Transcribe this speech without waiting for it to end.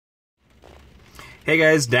Hey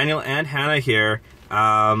guys, Daniel and Hannah here.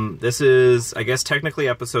 This is, I guess, technically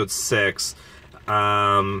episode 6.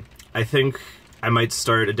 I think I might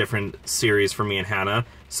start a different series for me and Hannah,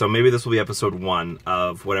 so maybe this will be episode 1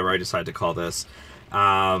 of whatever I decide to call this.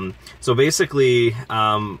 So basically,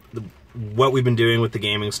 what we've been doing with the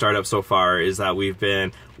gaming startup so far is that we've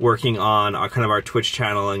been working on kind of our Twitch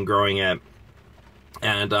channel and growing it.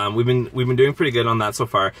 And we've been doing pretty good on that so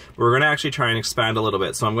far. We're going to actually try and expand a little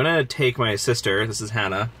bit. So I'm going to take my sister, this is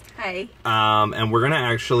Hannah. Hi. And we're going to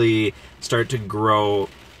actually start to grow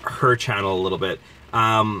her channel a little bit.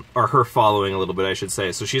 Or her following a little bit, I should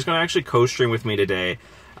say. So she's going to actually co-stream with me today.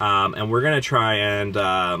 And we're going to try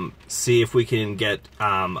and see if we can get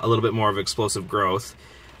a little bit more of explosive growth.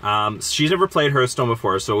 She's never played Hearthstone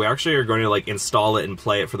before, so we actually are going to like install it and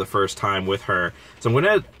play it for the first time with her. So I'm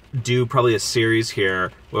going to do probably a series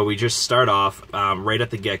here where we just start off right at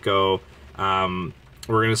the get-go. We're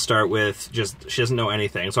going to start with just, she doesn't know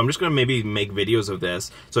anything, so I'm just going to maybe make videos of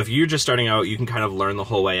this. So if you're just starting out, you can kind of learn the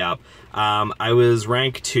whole way up. I was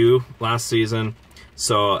rank 2 last season,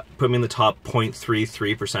 so put me in the top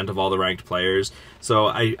 0.33% of all the ranked players. So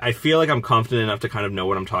I feel like I'm confident enough to kind of know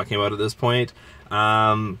what I'm talking about at this point.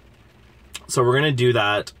 So we're going to do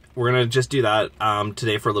that. We're going to just do that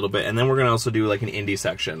today for a little bit, and then we're going to also do like an indie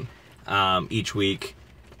section each week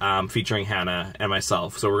featuring Hannah and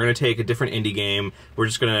myself. So we're going to take a different indie game. We're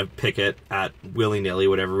just going to pick it at willy-nilly,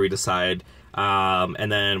 whatever we decide.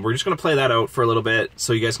 And then we're just going to play that out for a little bit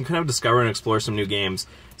so you guys can kind of discover and explore some new games.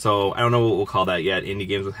 So I don't know what we'll call that yet, indie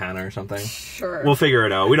games with Hannah or something. Sure. We'll figure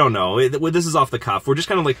it out. We don't know. This is off the cuff. We're just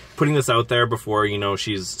kind of like putting this out there before, you know,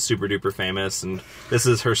 she's super duper famous, and this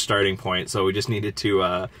is her starting point. So we just needed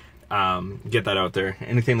to get that out there.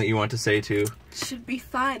 Anything that you want to say too? Should be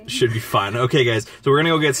fun. Should be fun. Okay, guys. So we're gonna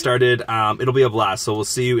go get started. It'll be a blast. So we'll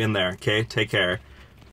see you in there. Okay. Take care.